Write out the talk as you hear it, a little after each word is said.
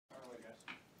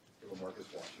Marcus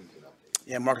Washington update?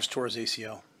 Yeah, Marcus tore his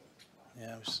ACL.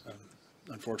 Yeah, it was,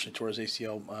 unfortunately tore his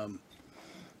ACL,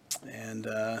 and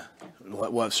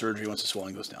we'll have surgery once the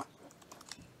swelling goes down.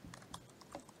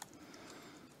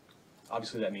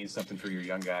 Obviously, that means something for your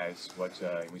young guys. What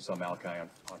we saw Malachi on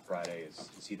Friday,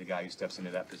 is he the guy who steps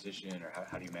into that position, or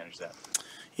how do you manage that?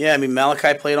 Yeah, I mean,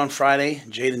 Malachi played on Friday.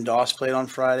 Jaden Doss played on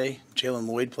Friday. Jalen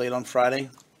Lloyd played on Friday.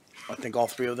 I think all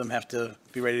three of them have to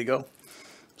be ready to go.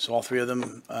 So all three of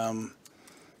them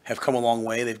have come a long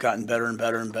way. They've gotten better and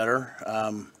better and better.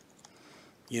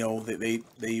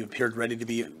 They appeared ready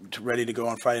to go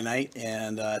on Friday night,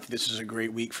 and I think this is a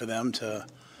great week for them to.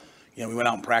 We went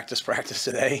out and practice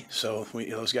today, so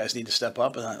those guys need to step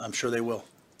up, and I'm sure they will.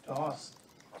 Doss,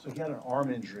 so he had an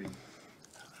arm injury.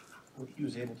 He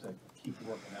was able to keep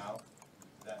working out.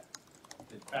 That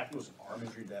the fact it was an arm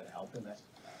injury that helped him.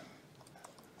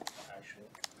 Actually.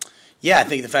 Yeah, I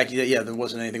think the fact that there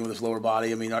wasn't anything with his lower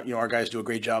body. I mean, our guys do a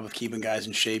great job of keeping guys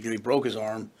in shape. He broke his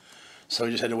arm, so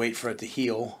he just had to wait for it to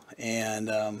heal,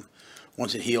 and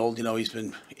once it healed, he's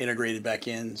been integrated back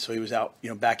in. So he was out,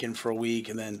 back in for a week,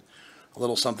 and then a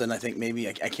little something. I think maybe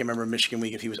I can't remember Michigan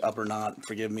week if he was up or not.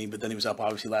 Forgive me, but then he was up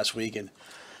obviously last week, and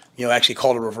actually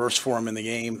called a reverse for him in the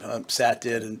game. Sat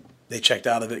did, and they checked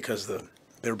out of it because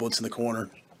they were blitzing the corner.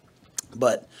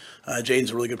 But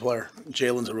Jaden's a really good player.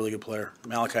 Jalen's a really good player.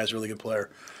 Malachi's a really good player.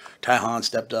 Ty Hahn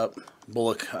stepped up.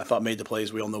 Bullock, I thought, made the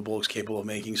plays we all know Bullock's capable of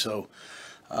making. So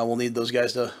we'll need those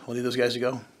guys to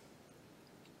go.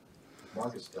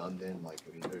 Marcus Dunn then, this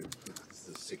is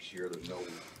the 6th year. There's no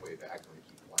way back when he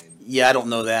keep playing. Yeah, I don't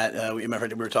know that. We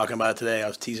were talking about it today. I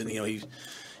was teasing.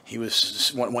 He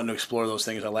was wanting to explore those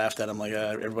things. I laughed at him like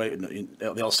everybody.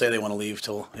 They all say they want to leave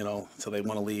till they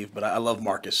want to leave. But I love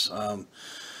Marcus.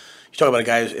 You talk about a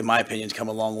guy who, in my opinion, has come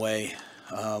a long way,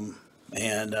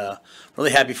 and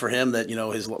really happy for him that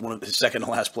his second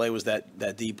to last play was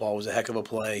that deep ball. It was a heck of a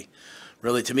play.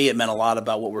 Really, to me, it meant a lot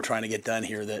about what we're trying to get done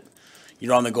here. That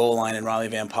you're on the goal line and Riley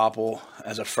Van Poppel,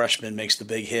 as a freshman, makes the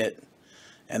big hit.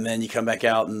 And then you come back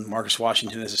out and Marcus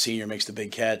Washington, as a senior, makes the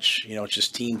big catch. It's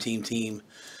just team.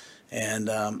 And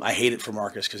I hate it for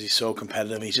Marcus because he's so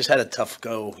competitive. He's just had a tough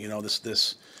go,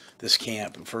 this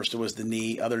camp. First it was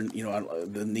the other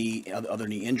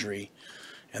knee injury.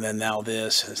 And then now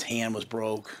his hand was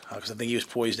broke because I think he was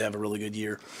poised to have a really good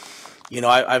year.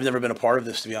 I've never been a part of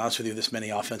this, to be honest with you, this many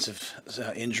offensive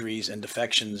injuries and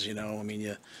defections. I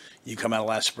mean, you come out of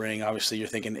last spring, obviously you're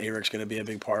thinking Eric's going to be a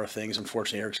big part of things.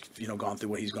 Unfortunately, Eric's, gone through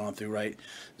what he's gone through, right?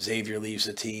 Xavier leaves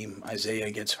the team.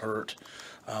 Isaiah gets hurt.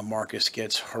 Marcus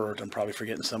gets hurt. I'm probably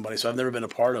forgetting somebody. So I've never been a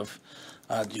part of,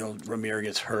 Ramir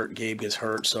gets hurt. Gabe gets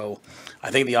hurt. So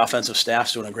I think the offensive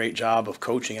staff's doing a great job of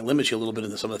coaching. It limits you a little bit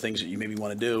into some of the things that you maybe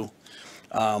want to do.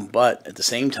 But at the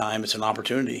same time, it's an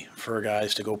opportunity for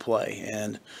guys to go play.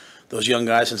 And those young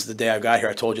guys, since the day I got here,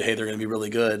 I told you, hey, they're going to be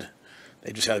really good.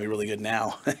 They just got to be really good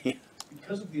now.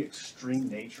 Because of the extreme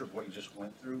nature of what you just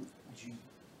went through,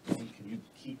 can you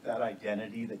keep that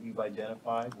identity that you've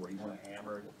identified, where you want to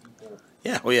hammer people?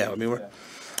 Yeah. Well, yeah. We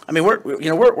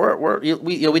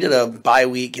did a bye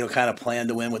week, kind of plan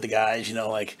to win with the guys.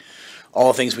 Like all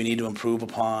the things we need to improve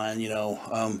upon.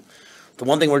 The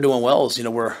one thing we're doing well is,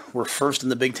 we're first in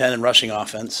the Big Ten in rushing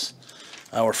offense.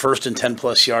 We're first in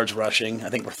 10-plus yards rushing. I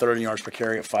think we're third in yards per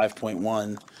carry at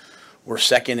 5.1. We're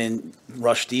second in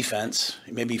rush defense,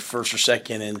 maybe first or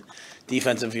second in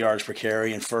defensive yards per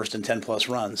carry, and first in 10-plus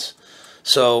runs.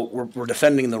 So we're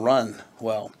defending the run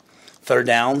well. Third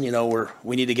down,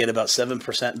 we need to get about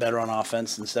 7% better on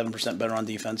offense and 7% better on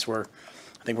defense.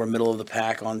 I think we're middle of the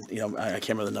pack on, I can't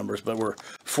remember the numbers, but we're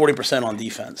 40% on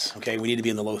defense. Okay, we need to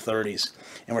be in the low 30s,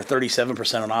 and we're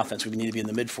 37% on offense. We need to be in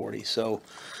the mid 40s. So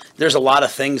there's a lot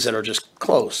of things that are just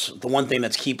close. The one thing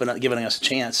that's giving us a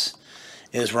chance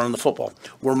is running the football.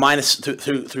 We're minus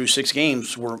through 6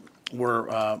 games. We're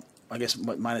I guess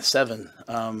minus 7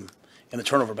 in the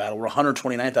turnover battle. We're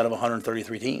 129th out of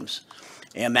 133 teams,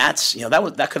 and that's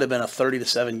that could have been a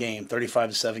 30-7 game,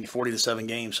 35-7, 40-7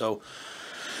 game. So.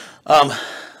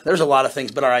 There's a lot of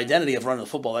things, but our identity of running the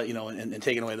football, and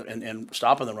taking away and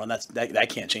stopping the run, that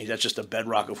can't change. That's just a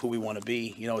bedrock of who we want to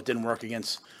be. It didn't work we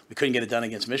couldn't get it done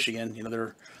against Michigan.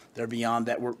 They're beyond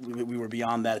that. We were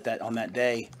beyond that on that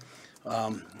day.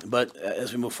 But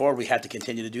as we move forward, we have to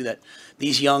continue to do that.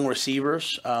 These young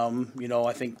receivers,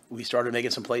 I think we started making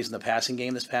some plays in the passing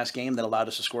game this past game that allowed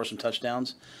us to score some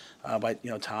touchdowns by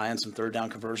tying some third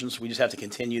down conversions. We just have to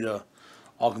continue to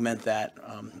augment that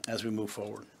as we move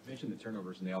forward. You mentioned the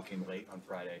turnovers, and they all came late on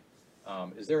Friday.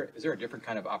 Is there a different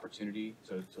kind of opportunity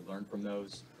to learn from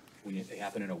those when they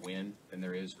happen in a win than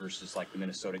there is versus like the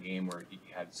Minnesota game where you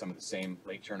had some of the same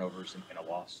late turnovers and a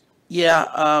loss? Yeah,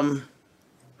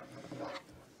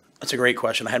 That's a great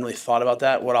question. I hadn't really thought about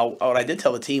that. What I did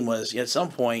tell the team was, at some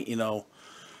point, it's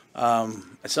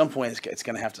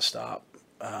going to have to stop.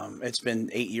 It's been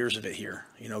 8 years of it here.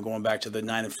 Going back to the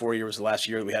 9-4 year was the last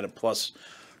year we had a plus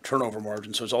turnover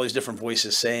margin. So it's all these different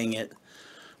voices saying it.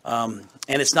 And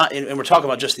it's not, and we're talking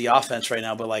about just the offense right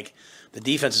now, but like the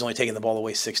defense is only taking the ball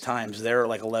away 6 times. They're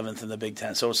like 11th in the Big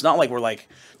Ten. So it's not like we're like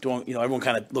doing, everyone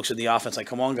kind of looks at the offense like,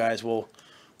 come on, guys, well,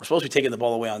 we're supposed to be taking the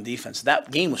ball away on defense. That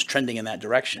game was trending in that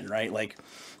direction, right? Like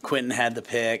Quentin had the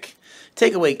pick.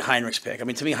 Take away Heinrich's pick. I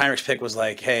mean, to me, Heinrich's pick was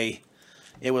like, hey,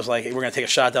 it was like, we're going to take a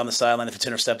shot down the sideline. If it's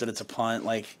intercepted, it's a punt.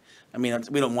 Like, I mean,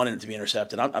 we don't want it to be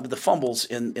intercepted. The fumbles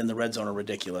in the red zone are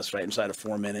ridiculous, right, inside a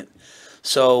 4-minute.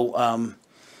 So,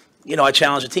 I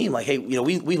challenged the team like, hey,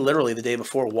 we literally the day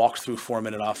before walked through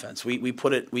 4-minute offense.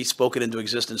 We spoke it into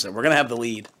existence that we're going to have the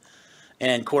lead.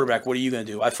 And quarterback, what are you going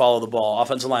to do? I follow the ball.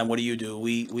 Offensive line, what do you do?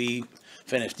 We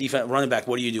finish. Defense, running back,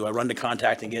 what do you do? I run to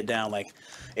contact and get down. Like,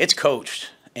 it's coached,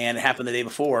 and it happened the day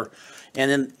before. And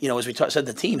then, as we said to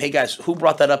the team, hey guys, who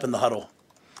brought that up in the huddle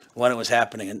when it was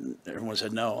happening? And everyone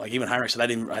said no. Like even Heinrich said, I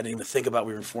didn't even think about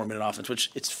we were in 4-minute offense, which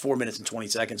it's 4 minutes and 20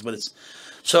 seconds, but it's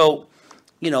so.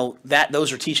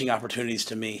 Those are teaching opportunities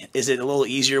to me. Is it a little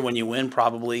easier when you win?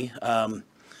 Probably.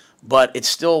 But it's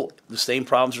still, the same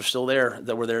problems are still there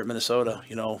that were there at Minnesota.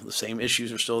 The same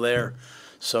issues are still there.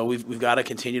 So we've got to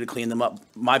continue to clean them up.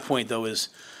 My point, though, is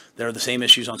there are the same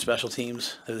issues on special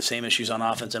teams. They're the same issues on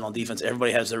offense and on defense.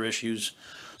 Everybody has their issues.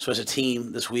 So as a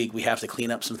team this week, we have to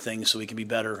clean up some things so we can be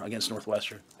better against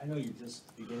Northwestern. I know you're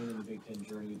just beginning in the Big Ten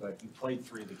journey, but you played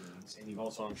 3 of the games, and you've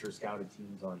also, I'm sure, scouted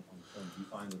teams on film. Do you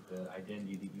find that the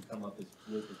identity that you come up with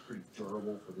is pretty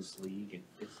durable for this league and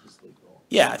fits this league role?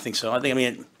 Yeah, I think so. I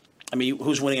mean,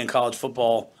 who's winning in college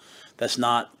football that's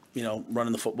not,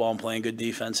 running the football and playing good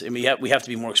defense? I mean, we have to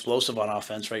be more explosive on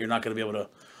offense, right? You're not going to be able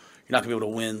to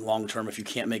win long term if you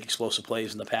can't make explosive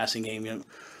plays in the passing game.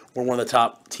 We're one of the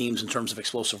top teams in terms of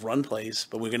explosive run plays,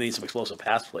 but we're going to need some explosive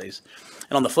pass plays.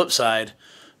 And on the flip side,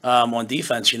 on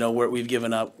defense, we've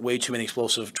given up way too many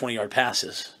explosive 20-yard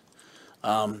passes.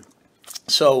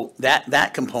 So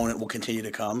that component will continue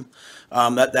to come.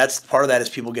 That's part of that is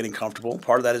people getting comfortable.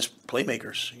 Part of that is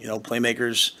playmakers.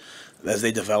 Playmakers as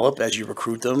they develop, as you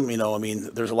recruit them.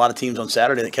 There's a lot of teams on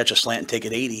Saturday that catch a slant and take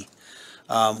it 80.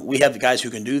 We have the guys who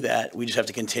can do that. We just have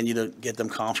to continue to get them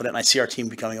confident. And I see our team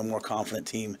becoming a more confident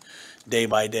team day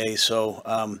by day. So,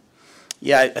 I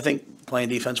think playing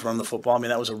defense, running the football. I mean,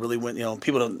 that was a really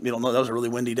people don't know that was a really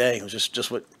windy day. It was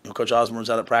just what Coach Osborne was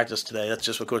out at practice today. That's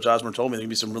just what Coach Osborne told me. There'd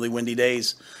be some really windy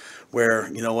days where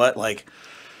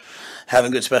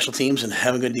having good special teams and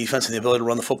having good defense and the ability to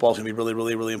run the football is going to be really,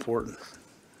 really, really important.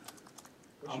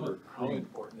 How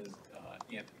important is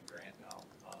Anthony Grant now?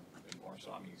 And more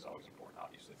so, he's always important,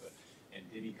 obviously, and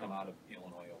did he come out of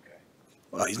Illinois okay?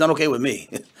 Well, he's not okay with me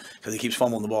because he keeps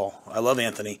fumbling the ball. I love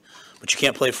Anthony, but you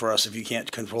can't play for us if you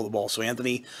can't control the ball. So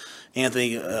Anthony, he's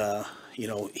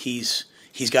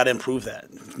got to improve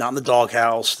that. Not in the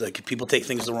doghouse. People take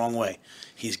things the wrong way.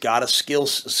 He's got a skill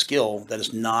that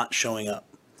is not showing up.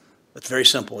 It's very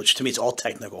simple. To me, it's all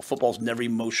technical. Football's never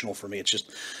emotional for me. It's just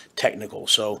technical.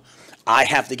 So I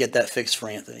have to get that fixed for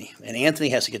Anthony. And Anthony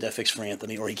has to get that fixed for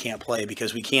Anthony or he can't play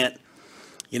because we can't,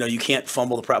 you can't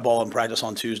fumble the ball in practice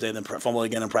on Tuesday, then fumble it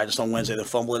again in practice on Wednesday, then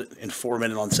fumble it in 4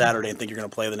 minutes on Saturday and think you're going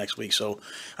to play the next week. So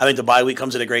I think the bye week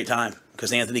comes at a great time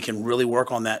because Anthony can really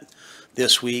work on that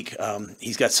this week.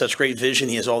 He's got such great vision.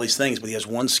 He has all these things, but he has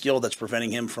one skill that's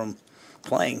preventing him from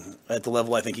playing at the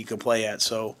level I think he could play at.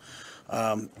 So,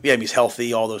 he's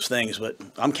healthy, all those things, but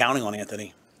I'm counting on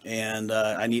Anthony, and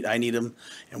I need him,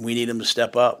 and we need him to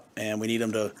step up, and we need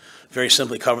him to very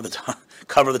simply cover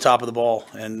the top of the ball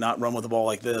and not run with the ball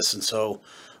like this. And so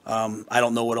I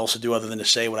don't know what else to do other than to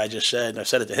say what I just said. I've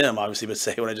said it to him, obviously, but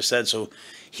say what I just said so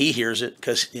he hears it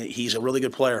because he's a really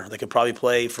good player that could probably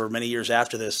play for many years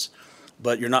after this.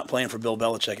 But you're not playing for Bill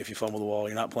Belichick if you fumble the ball.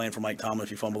 You're not playing for Mike Tomlin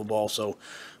if you fumble the ball. So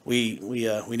we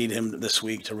need him this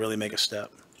week to really make a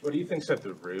step. What do you think's at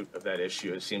the root of that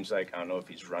issue? It seems like, I don't know if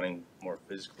he's running more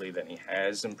physically than he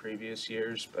has in previous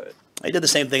years, but... I did the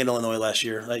same thing in Illinois last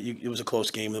year. It was a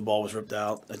close game. The ball was ripped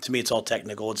out. And to me, it's all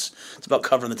technical. It's about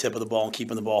covering the tip of the ball and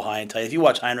keeping the ball high and tight. If you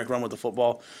watch Heinrich run with the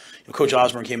football, Coach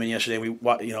Osborne came in yesterday. We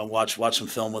watched some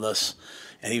film with us,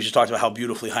 and he was just talking about how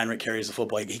beautifully Heinrich carries the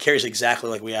football. He carries exactly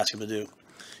like we ask him to do.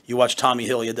 You watch Tommy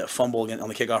Hill. He had that fumble again on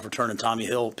the kickoff return, and Tommy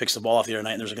Hill picks the ball off the other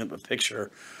night, and there's a picture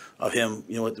of him,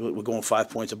 we're going 5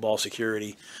 points of ball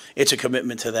security. It's a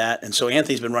commitment to that. And so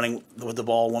Anthony's been running with the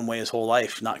ball one way his whole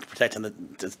life, not protecting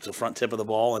the front tip of the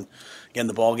ball. And again,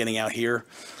 the ball getting out here.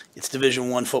 It's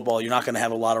Division I football. You're not going to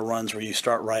have a lot of runs where you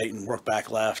start right and work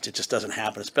back left. It just doesn't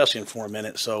happen, especially in 4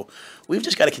 minutes. So we've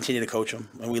just got to continue to coach him.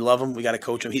 And we love him. We got to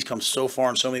coach him. He's come so far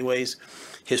in so many ways.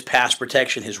 His pass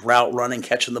protection, his route running,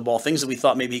 catching the ball, things that we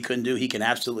thought maybe he couldn't do, he can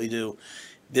absolutely do.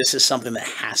 This is something that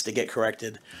has to get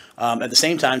corrected. At the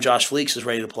same time, Josh Fleeks is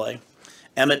ready to play.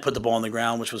 Emmett put the ball on the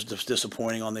ground, which was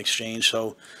disappointing on the exchange.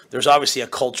 So there's obviously a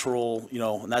cultural,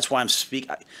 and that's why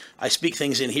I speak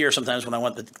things in here sometimes when I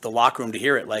want the locker room to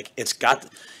hear it. Like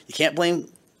you can't blame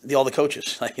all the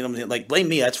coaches. Like blame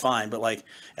me, that's fine. But like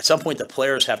at some point the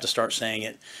players have to start saying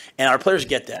it, and our players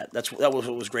get that. That was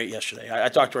what was great yesterday. I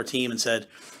talked to our team and said,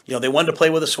 they wanted to play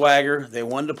with a swagger, they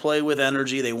wanted to play with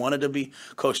energy, they wanted to be,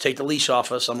 coach, take the leash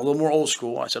off us. I'm a little more old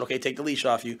school. I said, okay, take the leash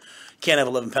off you. Can't have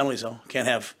 11 penalties though. Can't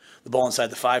have the ball inside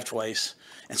the 5 twice.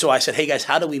 And so I said, hey guys,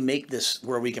 how do we make this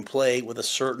where we can play with a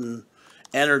certain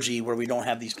energy where we don't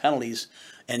have these penalties?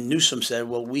 And Newsom said,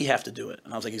 well, we have to do it.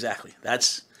 And I was like, exactly.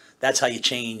 That's how you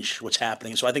change what's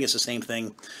happening. So I think it's the same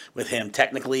thing with him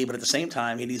technically, but at the same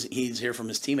time, he's here from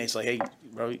his teammates like, hey,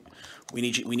 bro, we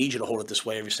need you to hold it this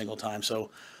way every single time. So,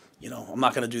 I'm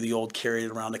not going to do the old carry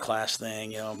it around the class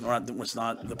thing. It's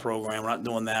not the program. We're not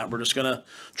doing that. We're just going to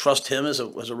trust him as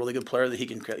a really good player that he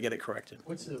can get it corrected.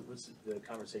 What's the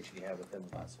conversation you had with him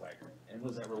about swagger? And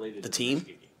was that related The to team?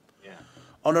 Michigan game? Yeah.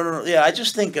 Oh no. Yeah, I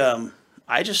just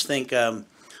think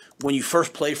when you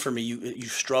first play for me, you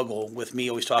struggle with me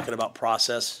always talking about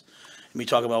process, and me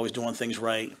talking about always doing things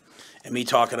right, and me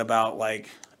talking about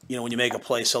when you make a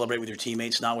play, celebrate with your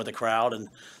teammates, not with the crowd. And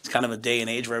it's kind of a day and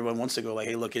age where everyone wants to go like,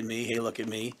 hey, look at me, hey, look at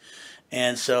me.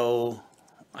 And so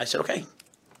I said, okay,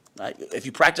 if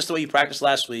you practice the way you practiced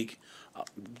last week,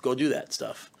 go do that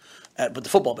stuff. But the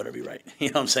football better be right. You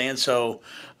know what I'm saying? So,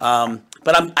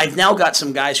 but I've now got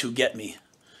some guys who get me.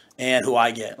 And who I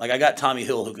get. Like I got Tommy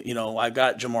Hill, who I've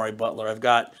got Jamari Butler, I've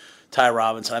got Ty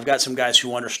Robinson, I've got some guys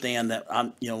who understand that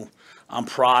I'm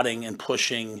prodding and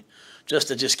pushing just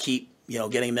to keep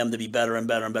getting them to be better and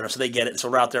better and better. So they get it. So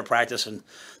we're out there practicing.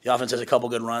 The offense has a couple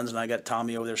good runs, and I got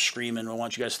Tommy over there screaming, "I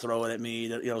want you guys to throw it at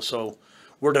me." So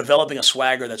we're developing a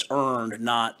swagger that's earned,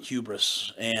 not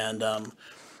hubris. And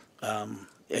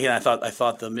again, I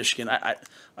thought the Michigan.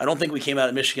 I don't think we came out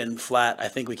of Michigan flat. I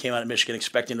think we came out of Michigan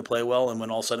expecting to play well, and when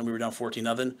all of a sudden we were down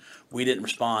 14-0, we didn't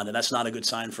respond, and that's not a good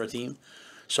sign for a team.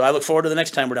 So I look forward to the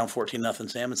next time we're down 14-0,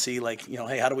 Sam, and see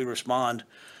hey, how do we respond?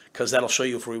 Because that'll show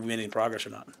you if we've made any progress or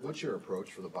not. What's your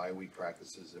approach for the bye week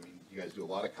practices? I mean, you guys do a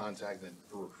lot of contact, and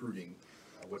for recruiting,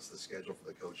 what's the schedule for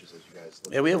the coaches as you guys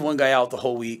look? Yeah, we have one guy out the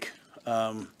whole week,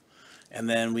 and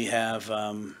then we have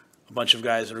a bunch of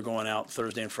guys that are going out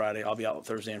Thursday and Friday. I'll be out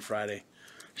Thursday and Friday.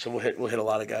 So we'll hit a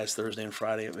lot of guys Thursday and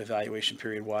Friday evaluation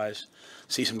period wise.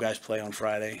 See some guys play on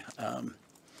Friday,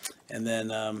 and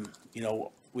then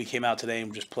we came out today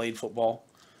and just played football.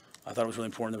 I thought it was really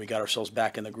important that we got ourselves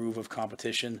back in the groove of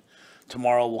competition.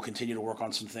 Tomorrow we'll continue to work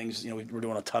on some things. We're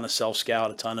doing a ton of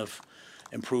self-scout, a ton of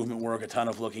improvement work, a ton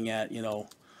of looking at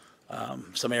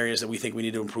some areas that we think we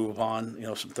need to improve upon.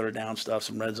 Some third down stuff,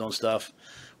 some red zone stuff.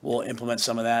 We'll implement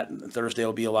some of that. Thursday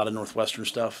will be a lot of Northwestern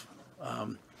stuff.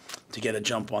 To get a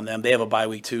jump on them. They have a bye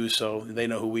week too, so they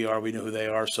know who we are, we know who they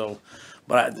are. So,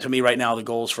 but to me right now, the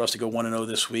goal is for us to go 1-0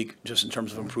 this week, just in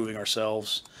terms of improving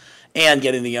ourselves and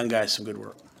getting the young guys some good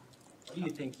work. What do you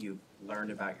think you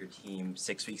learned about your team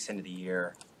 6 weeks into the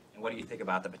year, and what do you think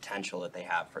about the potential that they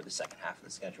have for the second half of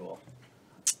the schedule?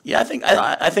 Yeah, I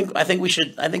think we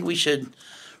should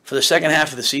for the second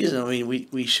half of the season. I mean,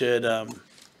 we should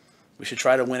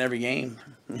try to win every game.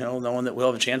 Knowing that we'll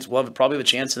have a chance, probably have a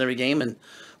chance in every game, and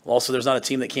also there's not a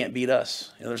team that can't beat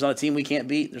us. There's not a team we can't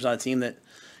beat. There's not a team that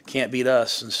can't beat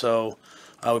us, and so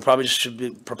we probably just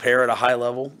should prepare at a high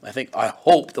level. I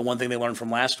hope the one thing they learned from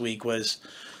last week was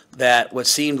that what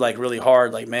seemed like really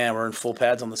hard, like man, we're in full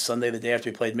pads on the Sunday, the day after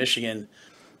we played Michigan,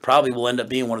 probably will end up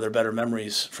being one of their better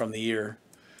memories from the year,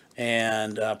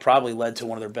 and probably led to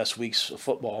one of their best weeks of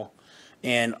football.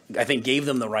 And I think gave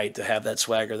them the right to have that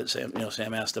swagger that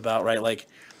Sam asked about, right? Like,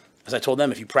 as I told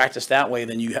them, if you practice that way,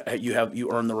 then you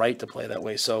earn the right to play that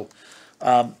way. So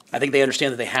I think they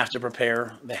understand that they have to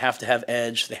prepare, they have to have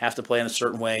edge, they have to play in a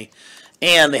certain way,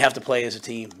 and they have to play as a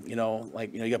team. You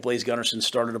got Blaze Gunnarsson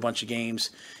started a bunch of games.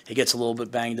 He gets a little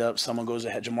bit banged up. Someone goes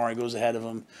ahead. Jamari goes ahead of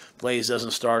him. Blaze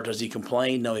doesn't start. Does he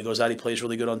complain? No, he goes out. He plays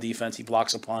really good on defense. He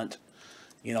blocks a punt.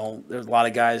 There's a lot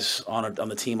of guys on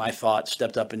the team I thought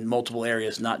stepped up in multiple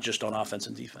areas, not just on offense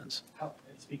and defense.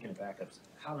 Speaking of backups,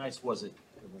 how nice was it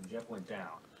when Jeff went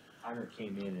down Heinrich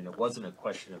came in, and it wasn't a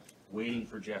question of waiting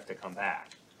for Jeff to come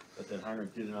back, but that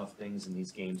Heinrich did enough things in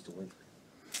these games to win.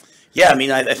 Yeah, I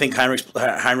mean, I think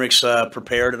Heinrich's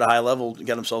prepared at a high level to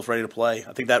get himself ready to play.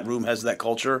 I think that room has that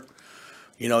culture.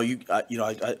 You know,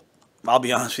 I'll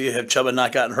be honest with you. If Chuba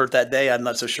not gotten hurt that day, I'm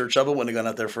not so sure Chuba wouldn't have gone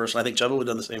out there first. And I think Chuba would have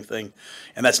done the same thing.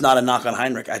 And that's not a knock on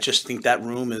Heinrich. I just think that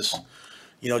room is,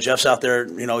 Jeff's out there.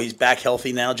 He's back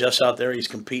healthy now. Jeff's out there. He's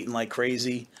competing like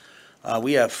crazy.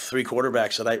 We have 3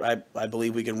 quarterbacks that I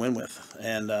believe we can win with.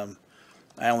 And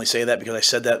I only say that because I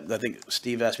said that. I think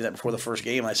Steve asked me that before the first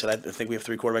game. I said I think we have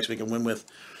 3 quarterbacks we can win with.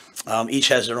 Each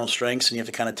has their own strengths, and you have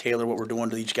to kind of tailor what we're doing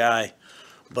to each guy.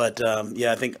 But,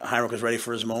 I think Heinrich was ready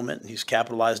for his moment. He's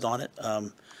capitalized on it.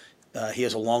 He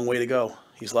has a long way to go.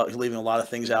 He's leaving a lot of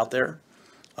things out there.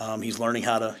 He's learning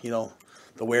how to,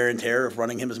 the wear and tear of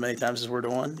running him as many times as we're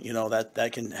doing, that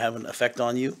can have an effect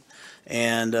on you.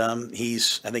 And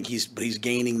he's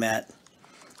gaining that.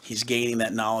 He's gaining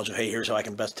that knowledge of, hey, here's how I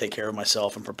can best take care of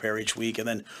myself and prepare each week. And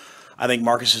then I think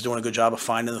Marcus is doing a good job of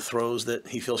finding the throws that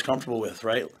he feels comfortable with,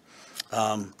 right?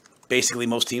 Basically,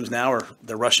 most teams now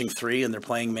they're rushing 3 and they're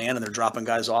playing man and they're dropping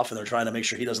guys off and they're trying to make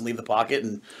sure he doesn't leave the pocket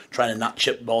and trying to not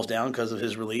chip balls down because of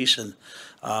his release. And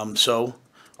so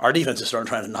our defense is starting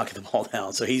trying to knock the ball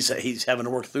down. So he's having to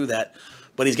work through that.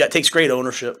 But takes great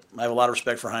ownership. I have a lot of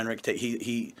respect for Heinrich.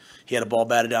 He had a ball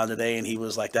batted down today, and he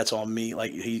was like, "That's on me."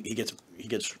 Like he gets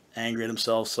angry at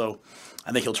himself. So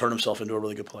I think he'll turn himself into a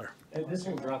really good player. And this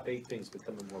whole drop 8 thing's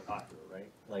becoming more popular, right?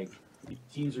 Like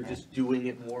teams are just doing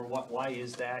it more. Why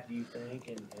is that? Do you think?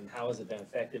 And how has it been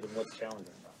effective? And what's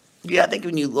challenging about it? Yeah, I think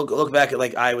when you look back at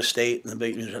like Iowa State and the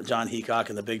big John Heacock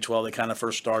and the Big 12, they kind of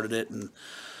first started it, and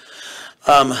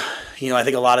I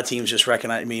think a lot of teams just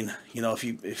recognize. I mean,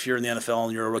 if you're in the NFL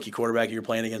and you're a rookie quarterback, and you're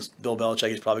playing against Bill Belichick,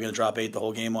 he's probably going to drop 8 the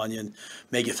whole game on you and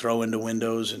make you throw into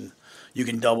windows, and you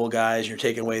can double guys. You're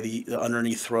taking away the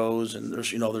underneath throws, and you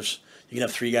can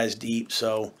have 3 guys deep.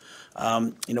 So,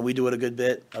 we do it a good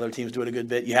bit. Other teams do it a good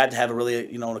bit. You had to have a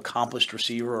really an accomplished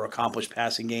receiver or accomplished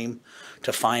passing game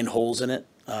to find holes in it.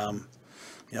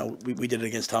 We did it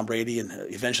against Tom Brady, and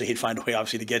eventually he'd find a way,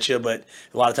 obviously, to get you. But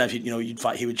a lot of times,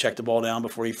 he would check the ball down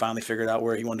before he finally figured out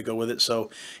where he wanted to go with it. So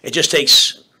it just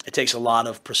takes a lot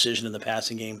of precision in the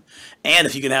passing game. And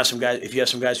if you have some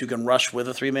guys who can rush with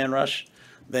a 3-man rush,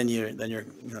 then you're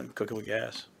cooking with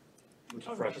gas. We're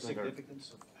talking about the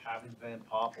significance of having Van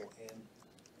Poppel in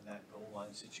that goal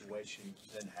line situation,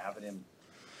 then having him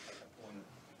at the point of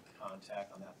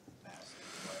contact on that massive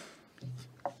play.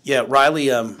 Yeah, Riley's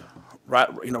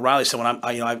someone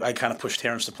I kind of push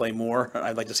Terrence to play more.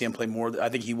 I'd like to see him play more. I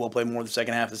think he will play more the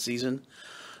second half of the season.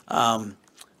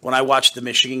 When I watched the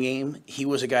Michigan game, he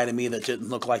was a guy to me that didn't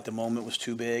look like the moment was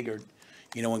too big, or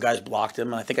when guys blocked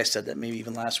him. And I think I said that maybe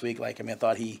even last week. I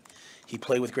thought he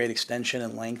played with great extension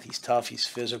and length. He's tough. He's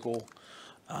physical.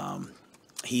 I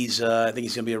think he's going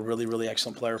to be a really, really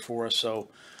excellent player for us. So,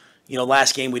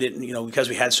 last game we didn't, because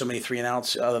we had so many 3 and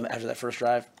outs after that first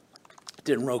drive,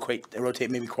 didn't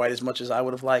rotate maybe quite as much as I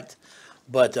would have liked.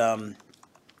 But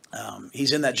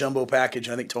he's in that jumbo package,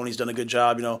 and I think Tony's done a good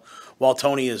job. While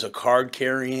Tony is a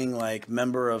card-carrying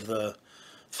member of the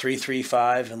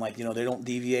 3-3-5, and they don't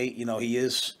deviate. He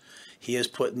is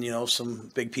putting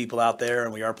some big people out there,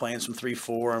 and we are playing some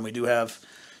 3-4, and we do have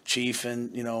Chief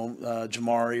and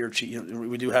Jamari or Chief.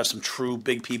 We do have some true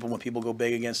big people when people go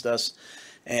big against us.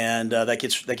 And that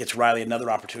gets Riley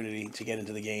another opportunity to get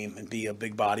into the game and be a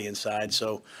big body inside.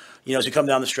 So, as we come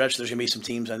down the stretch, there's going to be some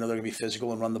teams I know they're going to be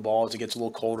physical and run the ball. As it gets a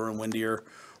little colder and windier,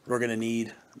 we're going to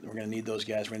need those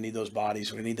guys. We're going to need those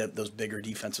bodies. We're going to need those bigger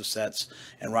defensive sets.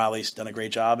 And Riley's done a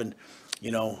great job. And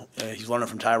he's learning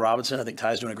from Ty Robinson. I think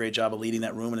Ty's doing a great job of leading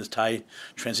that room. And as Ty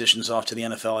transitions off to the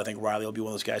NFL, I think Riley will be one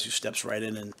of those guys who steps right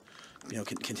in and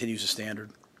continues the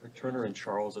standard. Are Turner and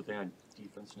Charles, are they on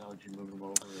defense now? Did you move them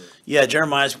over? Or? Yeah,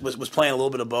 Jeremiah was playing a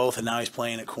little bit of both, and now he's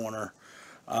playing at corner.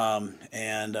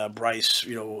 And Bryce,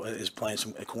 is playing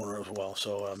some at corner as well.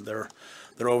 So they're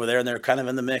over there, and they're kind of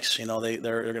in the mix. They're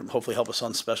going to hopefully help us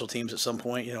on special teams at some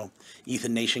point.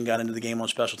 Ethan Nation got into the game on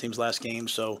special teams last game,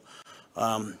 so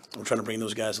we're trying to bring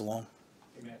those guys along.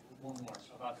 Hey, Matt, one more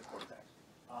about the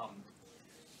quarterbacks.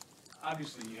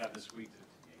 Obviously, you have this week to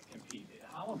compete.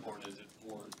 How important is it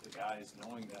for the guys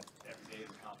knowing that every day is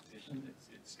a competition?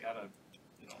 It's got to,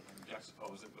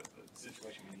 juxtapose it with the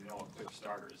situation when a quick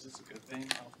starter. Is this a good thing,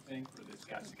 I think, for these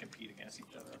guys to compete against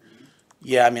each other every week?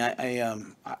 Yeah, I mean,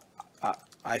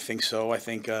 I think so. I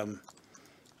think the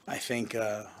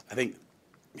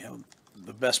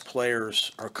best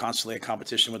players are constantly in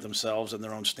competition with themselves and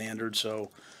their own standards. So,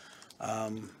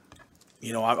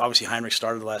 obviously Heinrich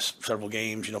started the last several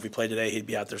games. If he played today, he'd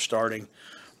be out there starting.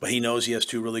 but he knows he has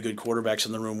two really good quarterbacks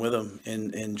in the room with him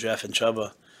in Jeff and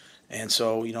Chuba. And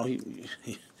so,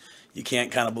 you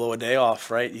can't kind of blow a day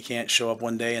off, right? You can't show up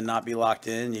one day and not be locked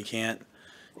in. You can't,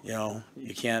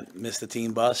 you can't miss the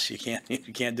team bus. You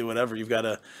can't do whatever. You've got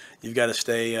to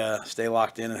stay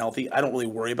locked in and healthy. I don't really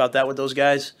worry about that with those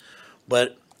guys,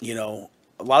 but a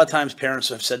lot of times parents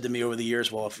have said to me over the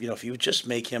years, well, if you just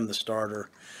make him the starter,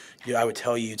 I would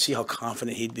tell you'd see how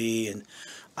confident he'd be. And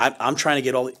I'm trying to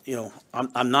get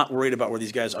I'm not worried about where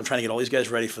these guys. I'm trying to get all these guys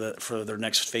ready for their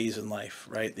next phase in life,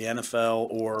 right? The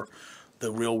NFL or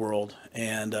the real world.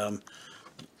 And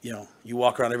you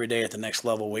walk around every day at the next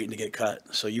level waiting to get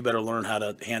cut. So you better learn how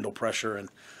to handle pressure, and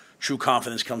true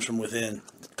confidence comes from within.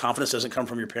 Confidence doesn't come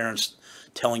from your parents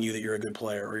telling you that you're a good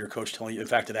player or your coach telling you. In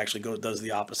fact, it actually does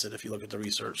the opposite if you look at the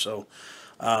research. So,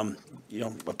 a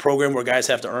program where guys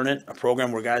have to earn it, a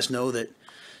program where guys know that,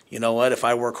 if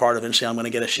I work hard, eventually I'm going to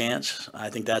get a chance. I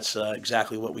think that's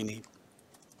exactly what we need.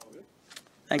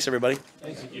 Thanks, everybody.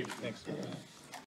 Thanks.